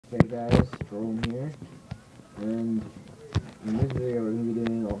Hey guys, Jerome here, and in this video we're going to be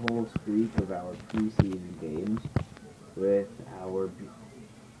doing a whole streak of our preseason games with our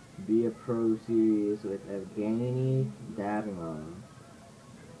Be a Pro series with Evgeni, Dadonov.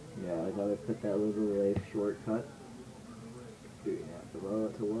 Yeah, I gotta put that little life shortcut. Doing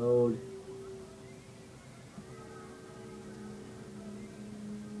that to load.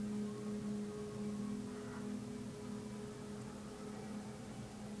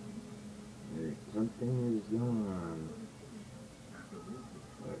 Something is going on.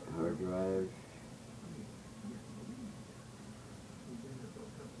 Hard drive.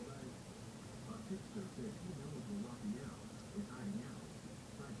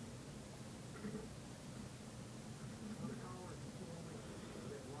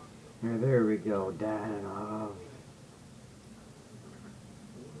 There we go, Dadonov.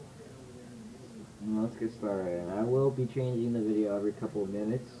 Let's get started. I will be changing the video every couple of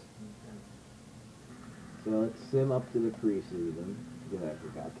minutes. So let's sim up to the preseason, because I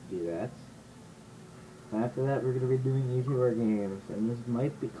forgot to do that. After that, we're going to be doing each of our games, and this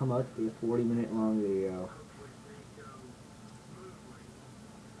might come out to be a 40-minute long video.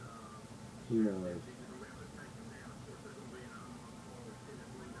 Who knows?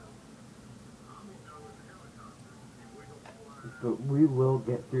 But we will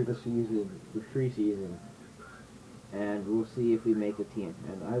get through the season, the preseason, and we'll see if we make a team.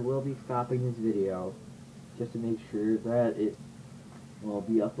 And I will be stopping this video just to make sure that it will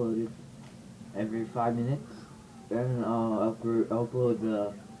be uploaded every 5 minutes. Then I'll upload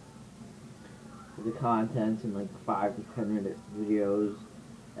the contents in like 5 to 10 minute videos,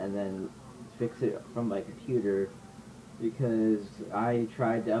 and then fix it from my computer, because I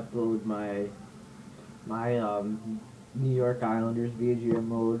tried to upload my New York Islanders VGM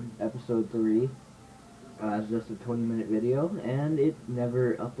mode episode 3 as just a 20-minute video, and it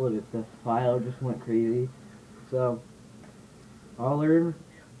never uploaded. The file just went crazy. So I'll learn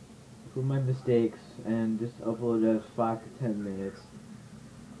from my mistakes and just upload it as 5 to 10 minutes.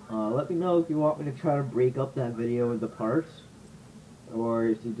 Let me know if you want me to try to break up that video into parts, or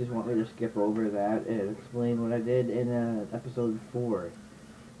if you just want me to skip over that and explain what I did in episode 4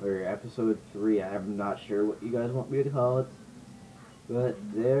 or episode 3. I'm not sure what you guys want me to call it, but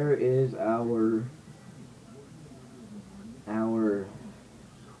there is our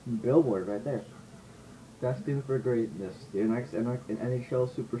billboard right there. Destined for greatness. The next NHL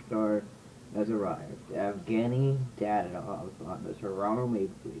superstar has arrived. Evgeni Dadonov on the Toronto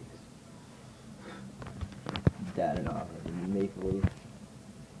Maple Leafs. Dadonov in Maple Leafs.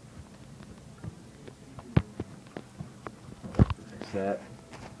 Set.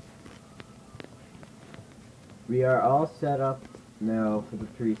 We are all set up now for the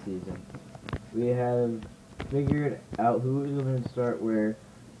preseason. We have figured out who is going to start where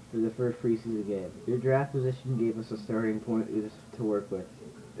for the first preseason game. Your draft position gave us a starting point to work with.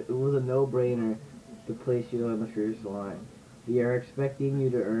 It was a no-brainer to place you on the first line. We are expecting you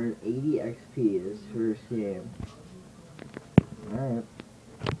to earn 80 XP this first game. Alright.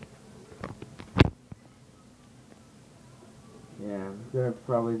 Yeah, I'm gonna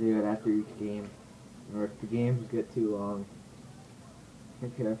probably do it after each game, or if the games get too long.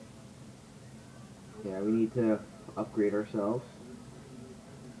 Okay. Yeah, we need to upgrade ourselves.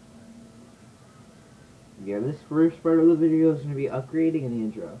 Yeah, this first part of the video is going to be upgrading in the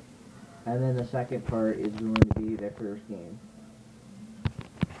intro. And then the second part is going to be their first game.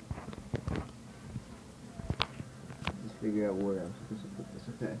 Let's figure out where I'm supposed to put this.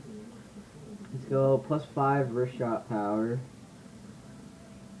 Okay. Let's go +5 wrist shot power.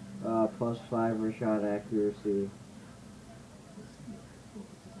 +5 wrist shot accuracy.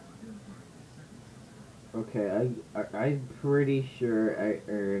 Okay, I'm pretty sure I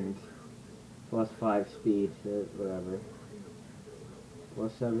earned +5 speed, so whatever.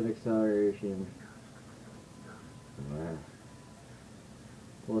 +7 acceleration.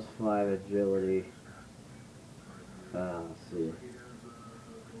 +5 agility. Let's see.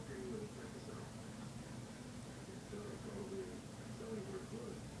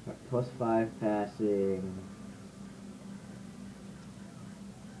 +5 passing.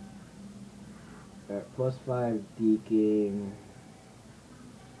 +5 deking.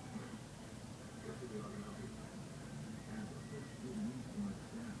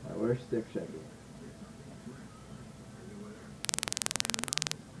 Where's stick checking?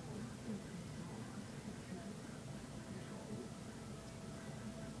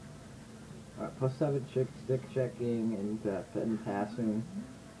 +7 stick checking and passing.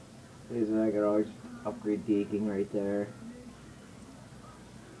 Is I could always upgrade deking right there.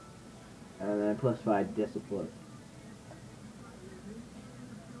 And then +5 discipline.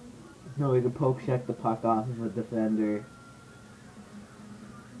 No, we can poke check the puck off of a defender.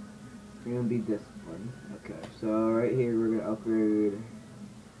 We're gonna be disciplined. Okay, so right here we're gonna upgrade.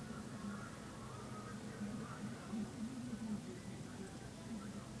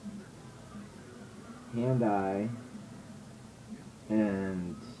 Hand-eye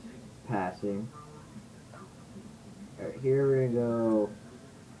and passing. Alright, here we're gonna go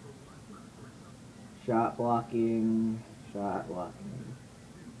shot blocking. Now,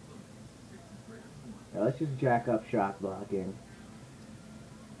 let's just jack up shot blocking.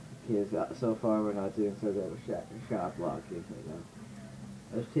 Because so far we're not doing so good with shot blocking right now.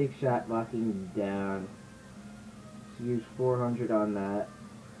 Let's take shot blocking down. Let's use 400 on that.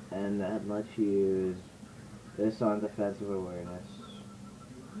 And then let's use this on defensive awareness.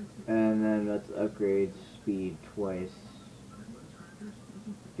 And then let's upgrade speed twice.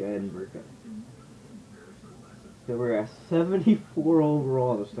 And we're good. So we're at 74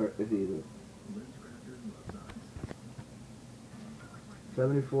 overall to start the season.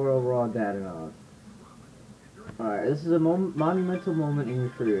 74 overall Dadonov. Alright, this is a monumental moment in your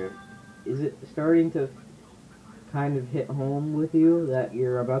career. Is it starting to kind of hit home with you that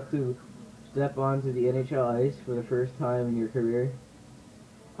you're about to step onto the NHL ice for the first time in your career?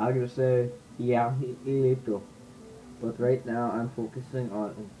 I'm gonna say, yeah, a little. But right now, I'm focusing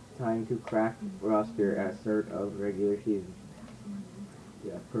on trying to crack roster at start of regular season.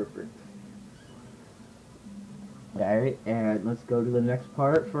 Yeah, perfect. Alright, and let's go to the next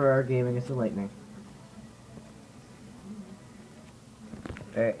part for our game against the Lightning.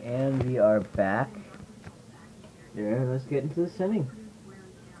 Alright, and we are back. Yeah, let's get into the sending.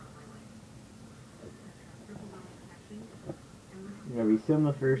 Yeah, we sim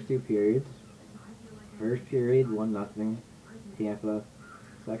the first two periods. First period, 1-0 Tampa.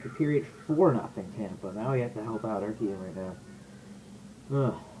 Second period, 4-0 Tampa. Now we have to help out our team right now.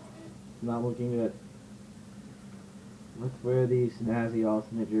 Ugh, not looking good. Let's wear these snazzy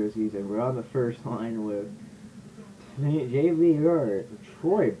alternate jerseys, and we're on the first line with JVR,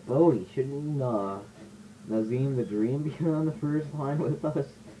 Troy Bodie. Shouldn't Nazim the Dream be on the first line with us?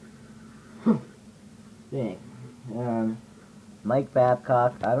 Dang. Mike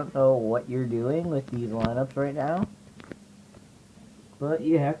Babcock, I don't know what you're doing with these lineups right now, but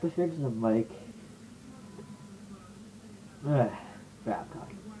you have to fix them, Mike.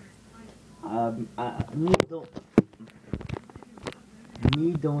 Babcock.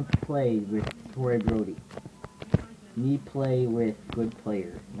 Me don't play with Troy Brody. Me play with good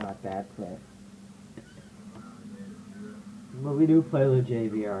players, not bad players. But we do play with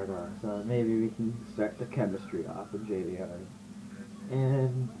JVR though, so maybe we can start the chemistry off with JVR.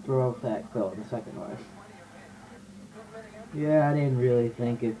 And throw Fat Phil in the second line. Yeah, I didn't really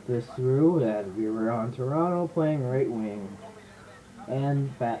think it this through that we were on Toronto playing right wing.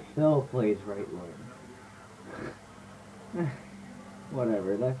 And Fat Phil plays right wing.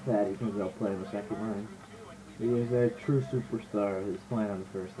 Whatever, that fatty can go play in the second line. He is a true superstar who's playing on the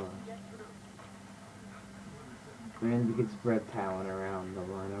first line. And we can spread talent around the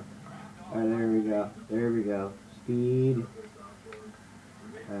lineup. Alright, there we go. There we go. Speed.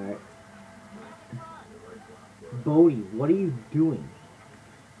 Alright. Bodie, what are you doing?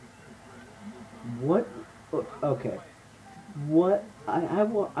 What? Okay. What?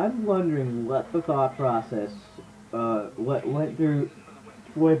 I'm wondering what the thought process, what went through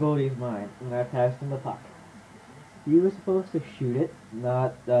Troy Bodie's mind when I passed him the puck. He was supposed to shoot it,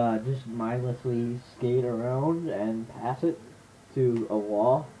 not just mindlessly skate around and pass it to a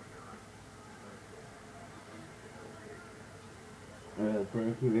wall.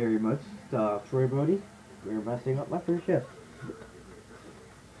 Thank you very much, Troy Bodie. You're messing up my first shift.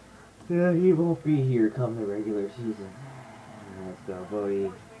 Yeah, he won't be here come the regular season. Let's go,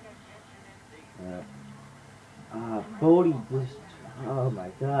 Bodie. Bodie just... Oh my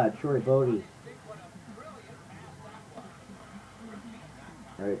god, Troy Bodie.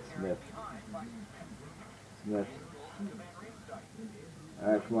 Alright, Smith.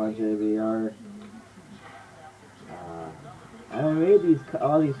 Alright, come on, JVR. I made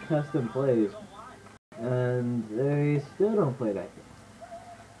all these custom plays, and they still don't play that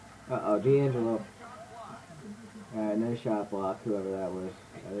good. Uh-oh, D'Angelo. Alright, no shot block, whoever that was.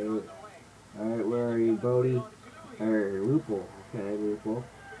 Alright, where are you, Bodie? Or Lupul. Okay, Lupul.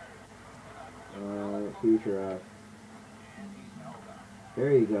 Future of.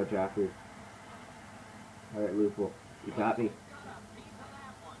 There you go, Joffrey. Alright, Lupul. You got me.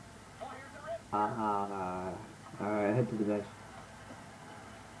 Alright, head to the bench.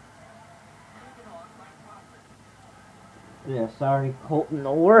 Yeah, sorry, Colton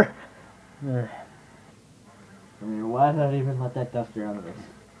Orr. I mean, why did I even let that duster out of this?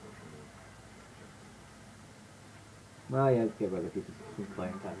 Well, yeah, give other people some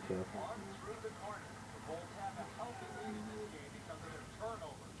playing time too.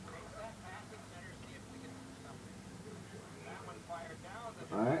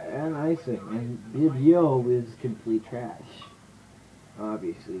 Alright, and icing. And Video is complete trash.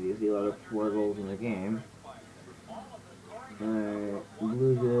 Obviously, you see a lot of 4 goals in the game. Alright,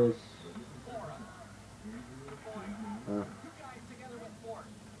 Lucas.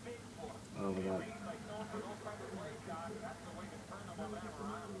 Oh my god.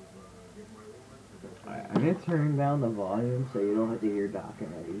 Alright, I'm gonna turn down the volume so you don't have to hear Doc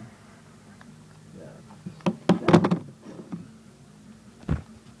and Eddie.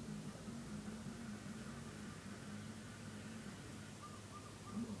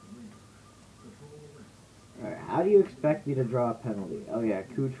 Alright, how do you expect me to draw a penalty? Oh yeah,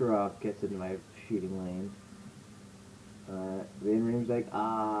 Kucherov gets in my shooting lane. Van Riemsdyk,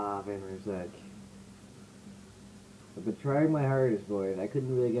 Van Riemsdyk. I've been trying my hardest, boys. I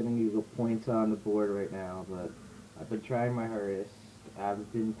couldn't really get any points on the board right now, but I've been trying my hardest.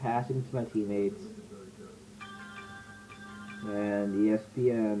 I've been passing to my teammates. And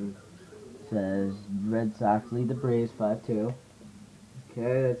ESPN says Red Sox lead the Braves 5-2.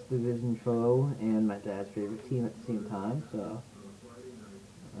 Okay, that's division foe and my dad's favorite team at the same time, so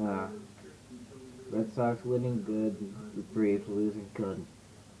Red Sox winning good, the Braves losing good.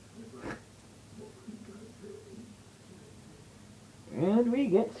 And we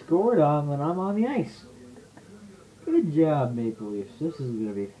get scored on when I'm on the ice. Good job, Maple Leafs. This is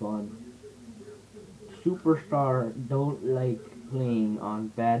gonna be fun. Superstar don't like playing on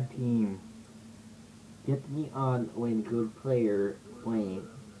bad team. Get me on when good player playing.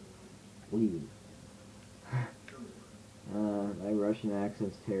 Leave. My Russian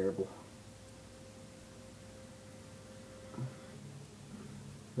accent's terrible.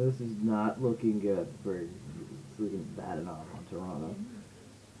 This is not looking good for freaking Dadonov on Toronto.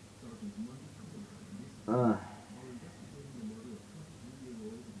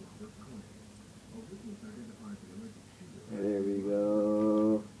 There we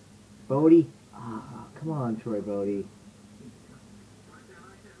go. Bodie. Come on, Troy Bodie.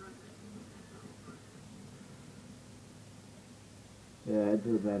 Yeah, head to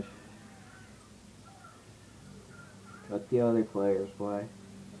the bench. Let the other players play.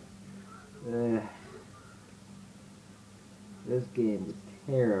 This game is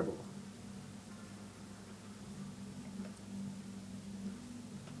terrible.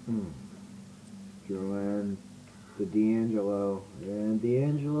 Drouin to D'Angelo, and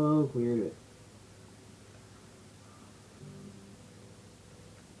D'Angelo cleared it.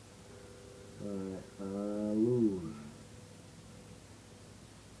 Lose.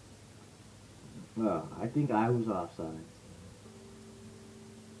 Oh, I think I was offside.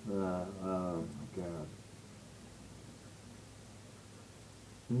 Oh my god.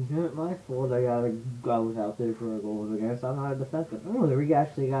 It's not my fault I was out there for a goal against. I'm not a defender. Oh, we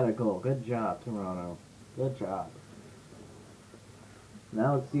actually got a goal. Good job, Toronto. Good job.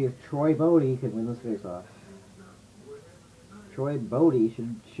 Now let's see if Troy Bodie can win this face-off. Troy Bodie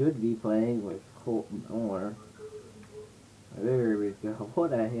should be playing with Colton Orr. There we go.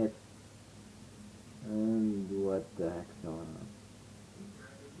 What a hit. And what the heck's going on?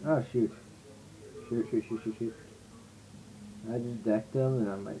 Oh, shoot. Shoot. I just decked him and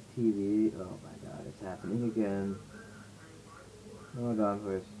on my TV. Oh my god, it's happening again. Hold on,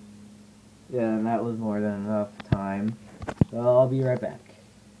 please. Yeah, and that was more than enough time. So I'll be right back.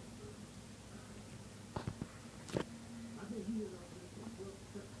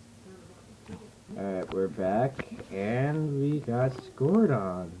 Alright, we're back, and we got scored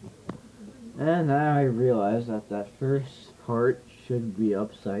on. And now I realize that first part should be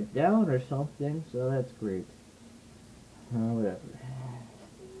upside down or something, so that's great. Whatever.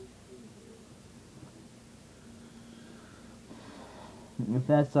 If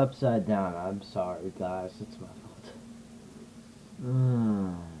that's upside down, I'm sorry, guys. It's my fault.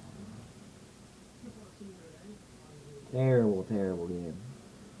 Terrible game.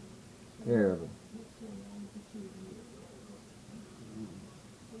 Terrible.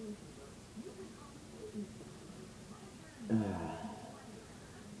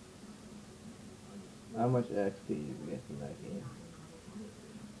 How much XP did we get from that game?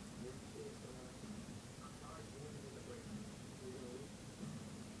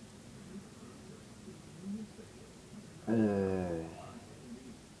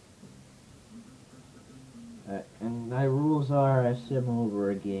 And my rules are I sim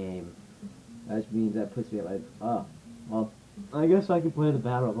over a game. That means that puts me at like, oh, well, I guess I can play the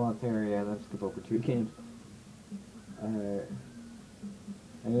Battle of Ontario and then skip over 2 games. I'm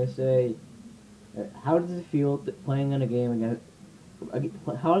gonna say How does it feel playing in a game against?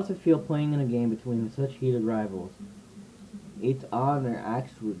 How does it feel playing in a game between such heated rivals? It's honor,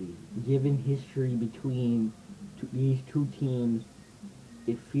 actually. Given history between these two teams,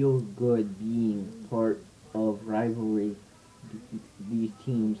 it feels good being part of rivalry these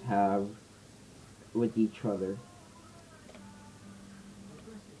teams have with each other.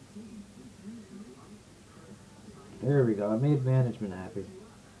 There we go. I made management happy.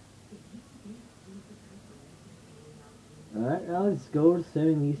 Alright, now let's go to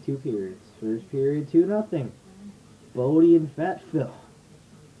setting these two periods. First period, 2-0. Bodie and Fat Phil.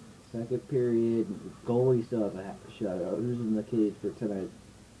 Second period, goalie still has a half a shutout. Who's in the cage for tonight?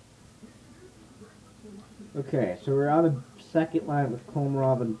 Okay, so we're on a second line with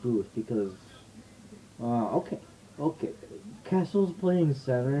Komarov and Booth because, okay. Kessel's playing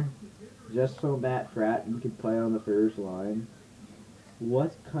center, just so Matt Fratton could play on the first line.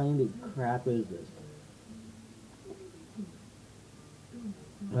 What kind of crap is this?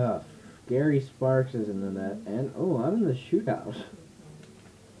 Gary Sparks is in the net, and I'm in the shootout.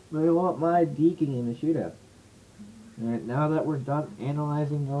 They want my deking in the shootout. Alright, now that we're done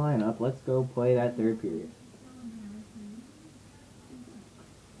analyzing the lineup, let's go play that third period.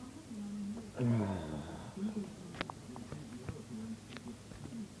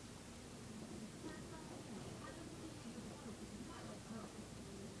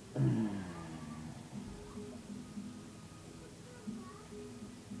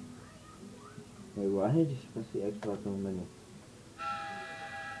 Wait, why did you press the Xbox on the menu?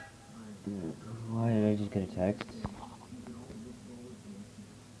 Why did I just get a text?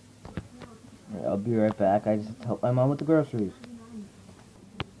 Alright, I'll be right back. I just helped my mom with the groceries.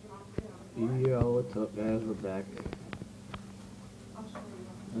 Yo, what's up, guys? We're back.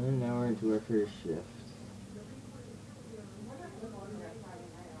 And now we're into our first shift.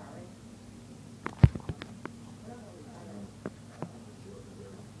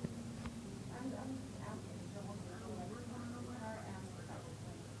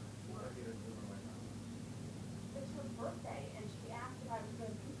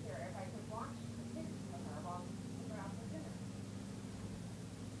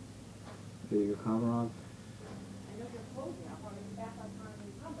 Here you go, Komarov.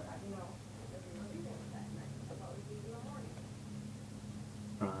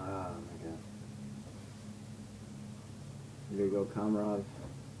 Oh my god. Here you go, Komarov.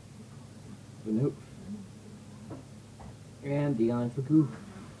 Nope. And Dion Fagu.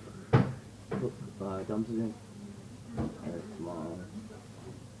 Dumps it in. Alright, come on.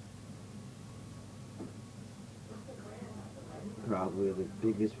 Probably the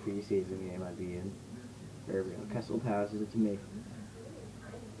biggest preseason game I'd be in. There we go. Kessel passes it to me.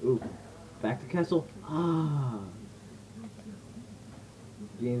 Ooh. Back to Kessel. Ah.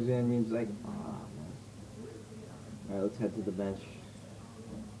 James Van Reen's like, man. Alright, let's head to the bench.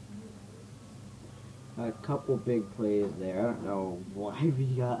 A couple big plays there. I don't know why we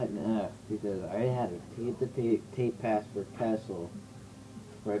got an F, because I had a tape pass for Kessel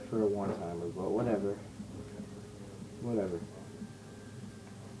right for a one-timer, but whatever. Whatever.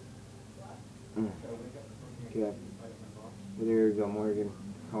 Okay. There you go, Morgan.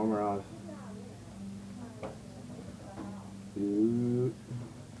 Komarov. Ooh.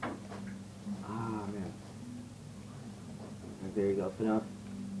 Ah, man. Right, there you go. Enough.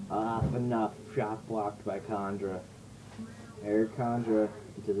 Enough. Shot blocked by Condra. Eric Condra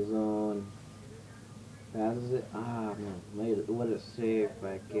into the zone. Passes it. Ah, man. What a save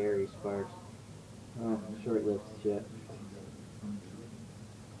by Gary Sparks. Oh, short-lived shit.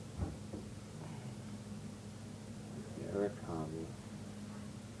 Eric Condra.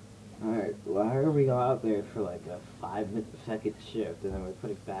 Alright, why are we out there for like a 5-second shift and then we put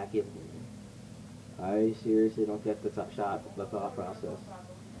it back in here? I seriously don't get the thought process.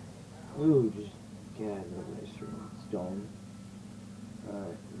 Ooh, just get out of the way, Stone.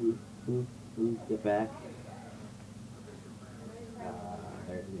 Alright, ooh, get back.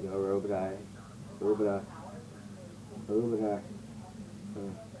 There we go, Robitaille.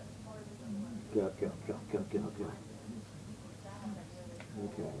 Go.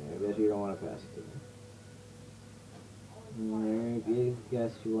 Okay, I guess you don't want to pass it to me. Alright, I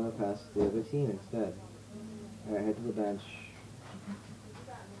guess you want to pass it to the other team instead. Alright, head to the bench.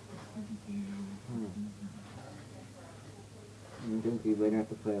 I think we might have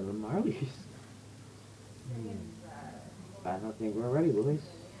to play on the Marlies. I don't think we're ready, boys.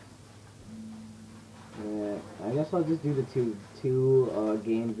 I guess I'll just do the two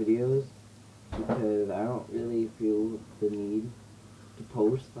game videos because I don't really feel the need to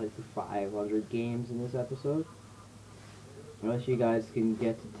post like the 500 games in this episode. unless you guys can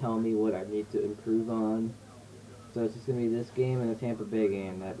get to tell me what I need to improve on. So it's just going to be this game and the Tampa Bay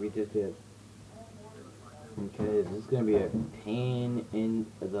game that we just did. Okay, this is going to be a pain in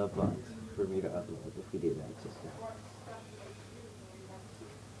the butt for me to upload if we do that system.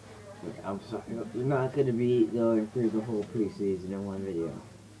 Okay, I'm sorry, you're not going to be going through the whole preseason in one video.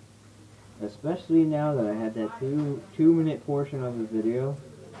 Especially now that I had that two-minute portion of the video,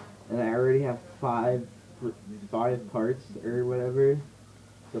 and I already have five parts or whatever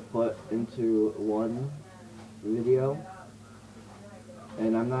to put into one video,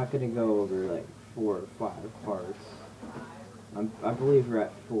 and I'm not gonna go over like 4 or 5 parts. I believe we're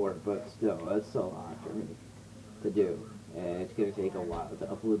at 4, but still, that's a lot for me to do, and it's gonna take a while to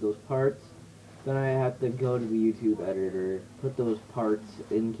upload those parts. Then I have to go to the YouTube editor, put those parts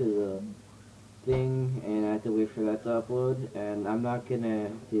into the thing, and I have to wait for that to upload, and I'm not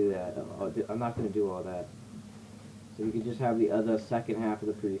gonna do that. I'm not gonna do all that. So we could just have the other second half of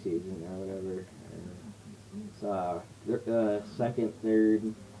the preseason or whatever. Second,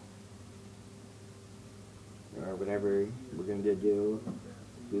 third, or whatever we're gonna do.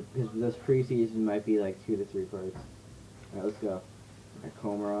 Because this preseason might be like 2 to 3 parts. Alright, let's go.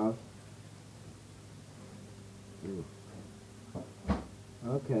 Komarov. Ooh.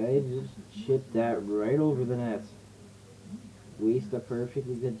 Okay, just chip that right over the net. Waste a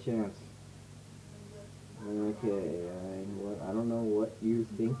perfectly good chance. Okay, I don't know what you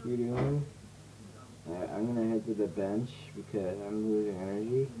think you're doing. I'm gonna head to the bench because I'm losing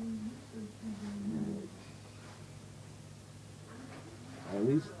energy.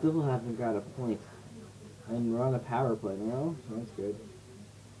 We still haven't got a point. And we're on a power play now, so that's good.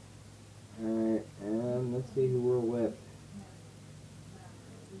 Alright, and let's see who we're with.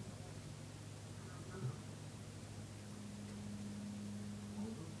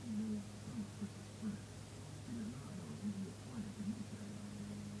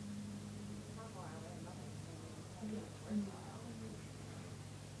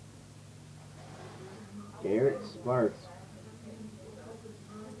 Garrett Sparks.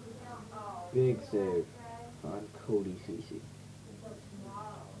 Big save on Cody Cece.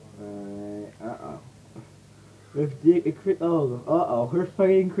 We're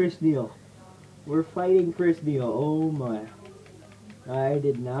fighting Chris Neal. We're fighting Chris Neal. Oh my. I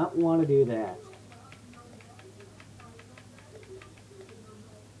did not want to do that.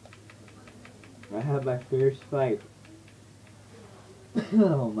 I had my first fight.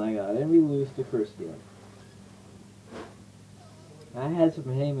 Oh my god, and we lose to Chris Neal. I had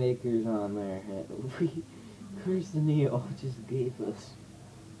some haymakers on there, and Chris Neal just gave us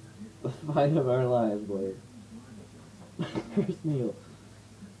the fight of our lives, boys. Chris Neal.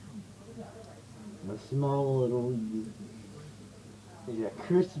 A small little... Yeah,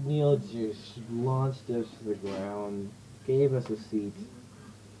 Chris Neal just launched us to the ground, gave us a seat,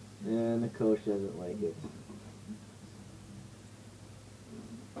 and the coach doesn't like it.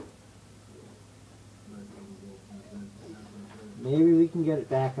 Maybe we can get it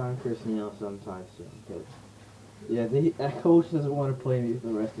back on Chris Neal sometime soon. Cause yeah, that coach doesn't want to play me for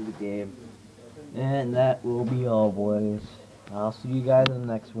the rest of the game. And that will be all, boys. I'll see you guys in the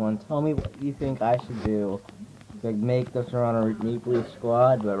next one. Tell me what you think I should do to make the Toronto Maple Leaf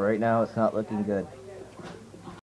squad, but right now it's not looking good.